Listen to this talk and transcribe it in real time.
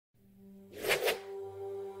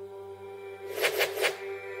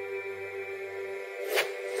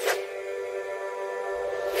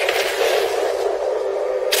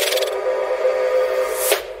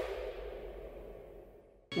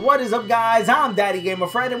What is up, guys? I'm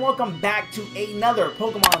DaddyGamerFred and welcome back to another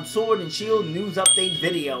Pokemon Sword and Shield news update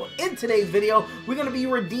video. In today's video, we're going to be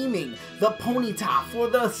redeeming the Ponyta for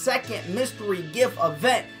the second mystery gift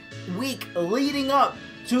event week leading up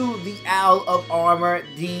to the Owl of Armor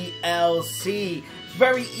DLC.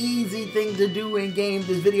 Very easy thing to do in game.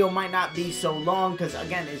 This video might not be so long because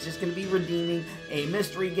again, it's just going to be redeeming a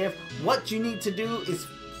mystery gift. What you need to do is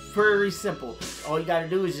very simple. All you got to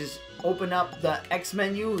do is just open up the X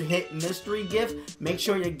menu, hit mystery gift, make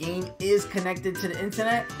sure your game is connected to the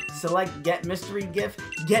internet, select get mystery gift,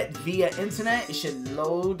 get via internet. It should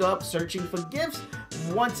load up searching for gifts.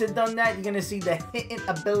 Once it's done that, you're gonna see the hidden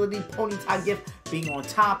ability Ponyta gift being on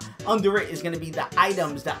top. Under it is gonna be the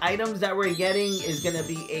items. The items that we're getting is gonna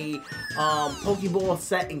be a Pokeball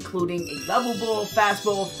set, including a level ball, fast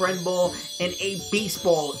ball, friend ball, and a beast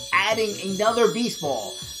ball, adding another beast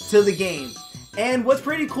ball to the game. And what's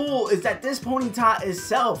pretty cool is that this Ponyta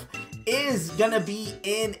itself is gonna be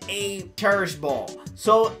in a Cherish Ball.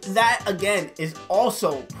 So that again is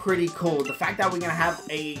also pretty cool. The fact that we're gonna have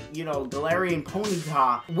a, Galarian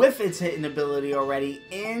Ponyta with its hidden ability already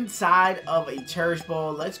inside of a Cherish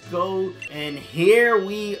Ball. Let's go. And here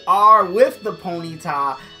we are with the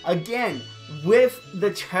Ponyta again with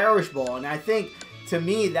the Cherish Ball. And I think, to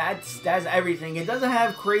me, that's everything. It doesn't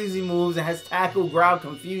have crazy moves. It has Tackle, Growl,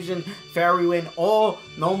 Confusion, Fairy Wind, all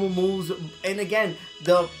normal moves. And again,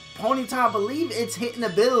 the Ponyta, I believe its hidden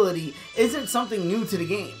ability isn't something new to the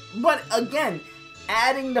game. But again,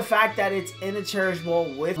 adding the fact that it's in a Cherish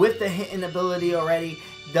Ball with the hidden ability already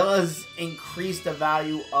does increase the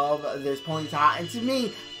value of this Ponyta. And to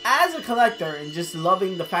me, as a collector and just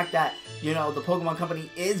loving the fact that, the Pokemon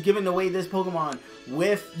Company is giving away this Pokemon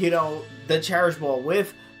with, the Cherish Ball,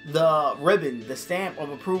 with the ribbon, the stamp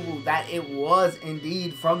of approval that it was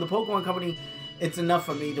indeed from the Pokemon Company, it's enough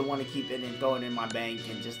for me to want to keep it and throw it in my bank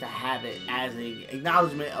and just to have it as an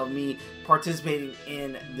acknowledgement of me participating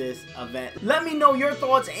in this event. Let me know your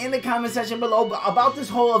thoughts in the comment section below about this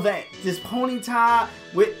whole event. This Ponyta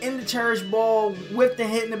within the Cherish Ball with the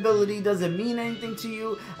hidden ability, does it mean anything to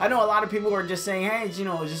you? I know a lot of people are just saying, hey, it's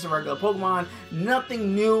just a regular Pokemon.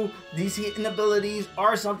 Nothing new. These hidden abilities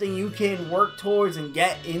are something you can work towards and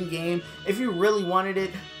get in game if you really wanted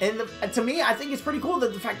it. And to me, I think it's pretty cool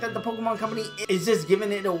that the fact that the Pokemon Company is just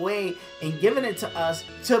giving it away and giving it to us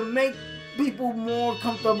to make people more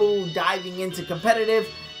comfortable diving into competitive.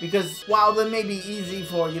 Because while it may be easy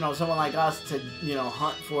for, someone like us to,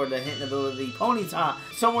 hunt for the hidden ability Ponyta,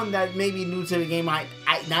 someone that may be new to the game might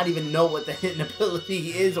not even know what the hidden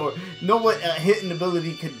ability is or know what a hidden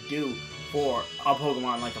ability could do for a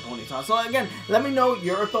Pokemon like a Ponyta. So again, let me know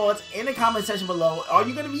your thoughts in the comment section below. Are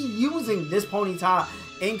you going to be using this Ponyta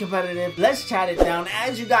in competitive? Let's chat it down.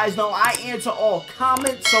 As you guys know, I answer all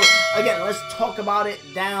comments. So again, let's talk about it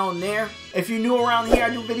down there. If you're new around here, I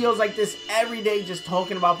do videos like this every day just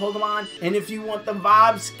talking about Pokemon. And if you want the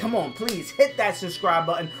vibes, come on, please hit that subscribe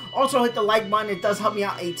button. Also hit the like button. It does help me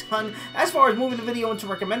out a ton as far as moving the video into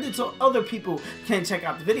recommended so other people can check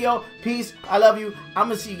out the video. Peace. I love you. I'm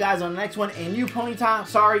going to see you guys on the next one. And you, Ponyta,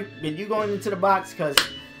 sorry, but you going into the box because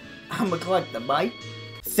I'm going to collect the bite.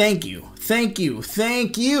 Thank you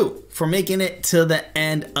for making it to the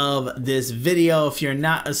end of this video. If you're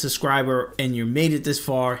not a subscriber and you made it this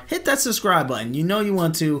far, hit that subscribe button. You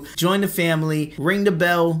want to join the family, ring the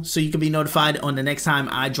bell so you can be notified on the next time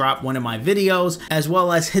I drop one of my videos, as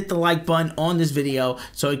well as hit the like button on this video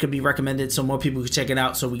so it could be recommended so more people can check it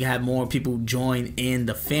out, so we can have more people join in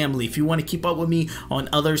the family. If you want to keep up with me on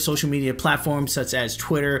other social media platforms such as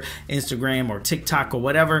Twitter, Instagram, or TikTok or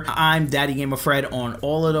whatever, I'm DaddyGamerFred on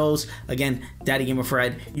all of those. Again,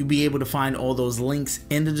 DaddyGamerFred. You'll be able to find all those links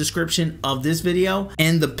in the description of this video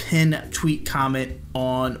and the pinned tweet comment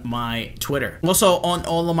on my Twitter. Also, on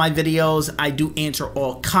all of my videos, I do answer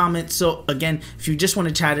all comments. So again, if you just want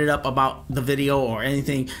to chat it up about the video or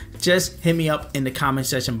anything, just hit me up in the comment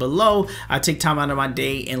section below. I take time out of my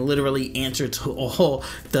day and literally answer to all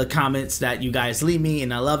the comments that you guys leave me,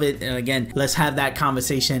 and I love it. And again, let's have that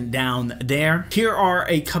conversation down there. Here are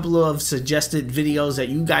a couple of suggested videos that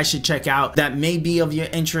you guys should check out that may be of your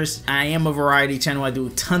interest. I am a variety channel. I do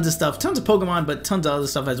tons of stuff, tons of Pokemon, but tons of other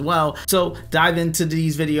stuff as well. So dive into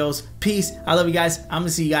these videos. Peace. I love you guys. I'm gonna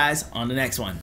see you guys on the next one.